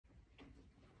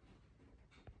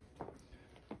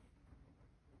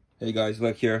Hey guys,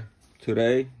 LechK here.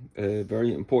 Today, a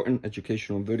very important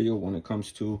educational video when it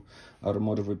comes to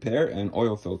automotive repair and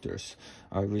oil filters.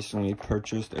 I recently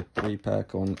purchased a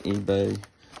 3-pack on eBay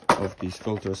of these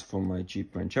filters for my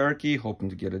Jeep Grand Cherokee,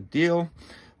 hoping to get a deal.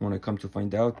 When I come to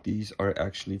find out, these are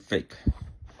actually fake.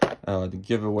 The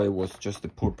giveaway was just the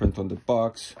poor print on the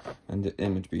box and the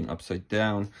image being upside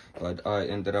down, but I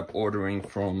ended up ordering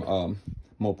from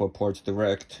Mopar Parts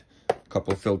Direct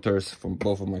couple filters from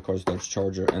both of my cars, Dodge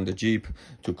Charger and the Jeep,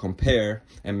 to compare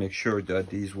and make sure that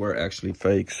these were actually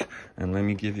fakes. And let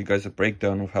me give you guys a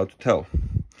breakdown of how to tell.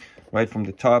 Right from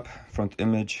the top, front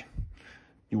image,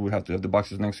 you would have to have the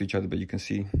boxes next to each other, but you can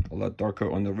see a lot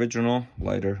darker on the original,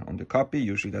 lighter on the copy.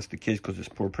 Usually that's the case because it's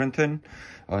poor printing.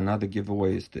 Now the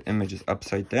giveaway is the image is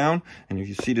upside down, and if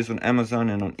you see this on Amazon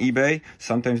and on eBay,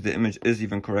 sometimes the image is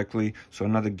even correctly. So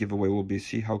another giveaway will be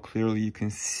see how clearly you can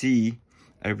see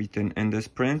everything in this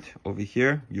print. Over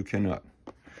here you cannot.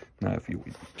 Now if you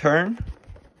turn,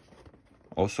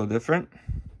 also different.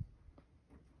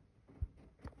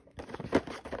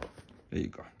 There you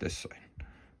go, this side.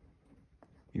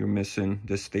 You're missing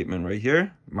this statement right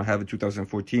here. I have a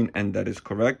 2014, and that is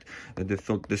correct.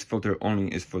 This filter only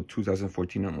is for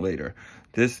 2014 and later.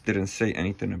 This didn't say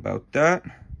anything about that.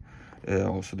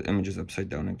 Also the image is upside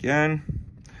down again.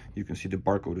 You can see the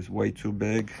barcode is way too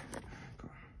big.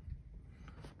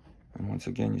 And once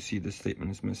again, you see the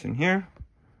statement is missing here.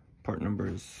 Part number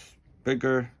is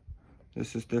bigger.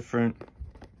 This is different.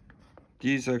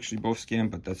 These actually both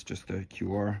scanned, but that's just a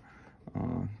QR.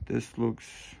 This looks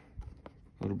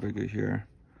a little bigger here.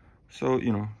 So,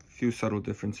 you know, a few subtle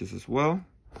differences as well.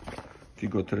 If you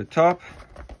go to the top,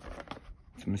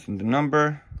 it's missing the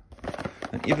number.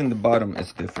 And even the bottom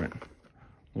is different.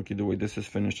 Look at the way this is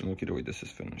finished and look at the way this is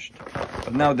finished.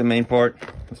 But now the main part,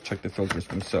 let's check the filters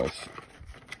themselves.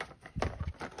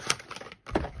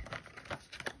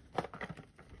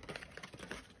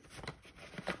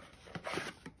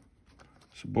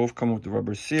 So both come with the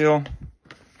rubber seal,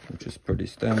 which is pretty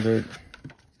standard.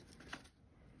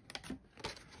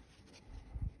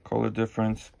 Color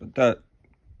difference, but that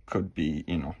could be,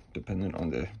 you know, dependent on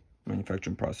the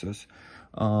manufacturing process.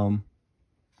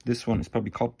 This one is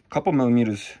probably a couple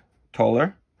millimeters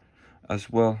taller, as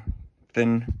well,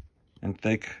 thin and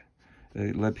thick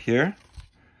lip here.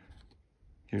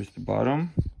 Here's the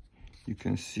bottom. You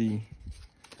can see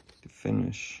the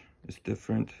finish is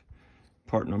different.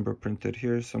 Part number printed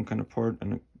here, some kind of part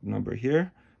and a number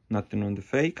here. Nothing on the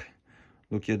fake.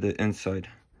 Look at the inside.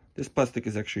 This plastic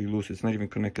is actually loose. It's not even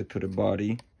connected to the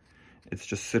body. It's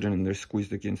just sitting in there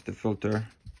squeezed against the filter.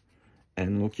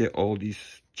 And look at all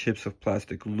these chips of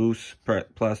plastic, loose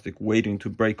plastic waiting to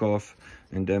break off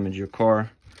and damage your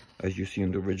car. As you see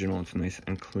in the original, it's nice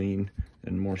and clean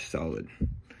and more solid.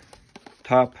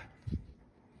 Top,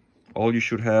 all you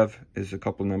should have is a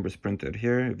couple numbers printed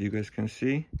here, if you guys can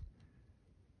see.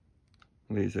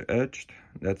 Laser etched,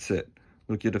 that's it.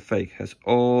 Look at the fake, has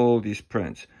all these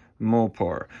prints.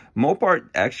 Mopar. Mopar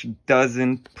actually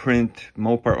doesn't print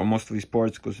Mopar on most of these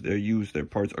parts because they use their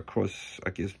parts across,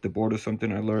 I guess, the board or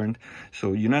something I learned.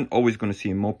 So you're not always going to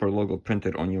see a Mopar logo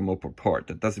printed on your Mopar part.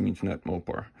 That doesn't mean it's not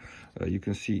Mopar. You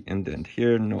can see indent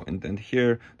here, no indent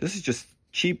here. This is just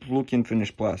cheap looking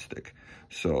finished plastic.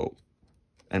 So,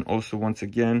 and also once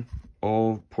again,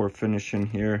 all poor finishing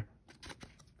here.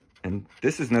 And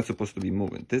this is not supposed to be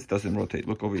moving. This doesn't rotate.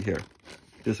 Look over here.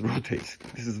 This rotates.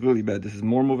 This is really bad. This is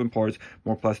more moving parts,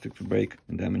 more plastic to break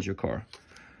and damage your car.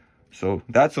 So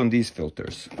that's on these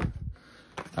filters.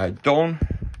 I don't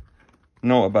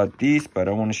know about these, but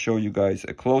I want to show you guys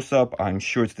a close-up. I'm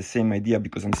sure it's the same idea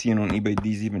because I'm seeing on eBay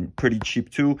these even pretty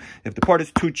cheap too. If the part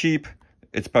is too cheap,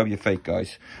 it's probably a fake,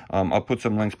 guys. I'll put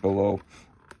some links below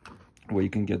where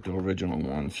you can get the original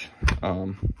ones.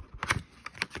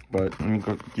 But let me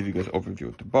go give you guys an overview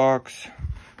of the box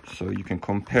so you can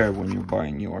compare when you're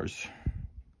buying yours.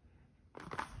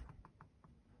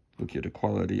 Look at the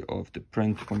quality of the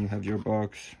print when you have your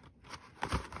box.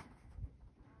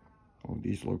 All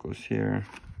these logos here.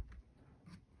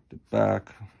 The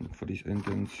back, look for these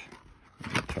indents.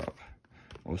 And the top.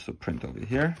 Also print over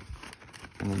here.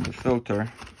 And then the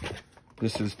filter.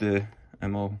 This is the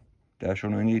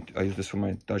MO-098. I use this for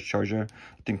my Dodge Charger.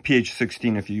 I think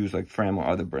PH16 if you use like Fram or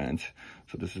other brands.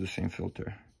 So this is the same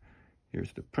filter.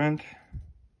 Here's the print,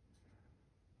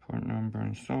 part number,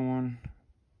 and so on.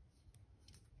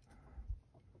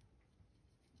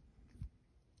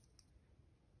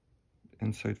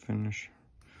 Inside finish.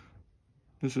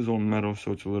 This is all metal,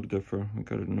 so it's a little different. We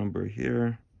got a number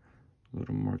here, a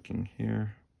little marking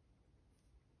here.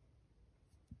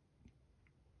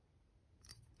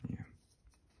 Yeah.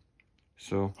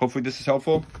 So hopefully this is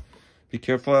helpful. Be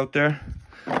careful out there.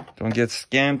 Don't get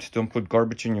scammed. Don't put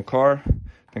garbage in your car.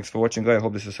 Thanks for watching, guys. I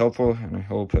hope this is helpful, and I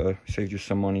hope saved you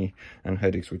some money and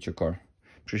headaches with your car.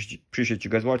 Appreciate you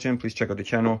guys watching. Please check out the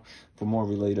channel for more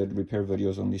related repair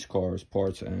videos on these cars,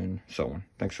 parts, and so on.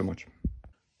 Thanks so much.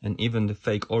 And even the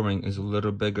fake O-ring is a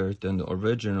little bigger than the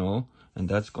original, and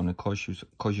that's going to cause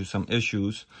you some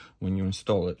issues when you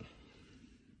install it.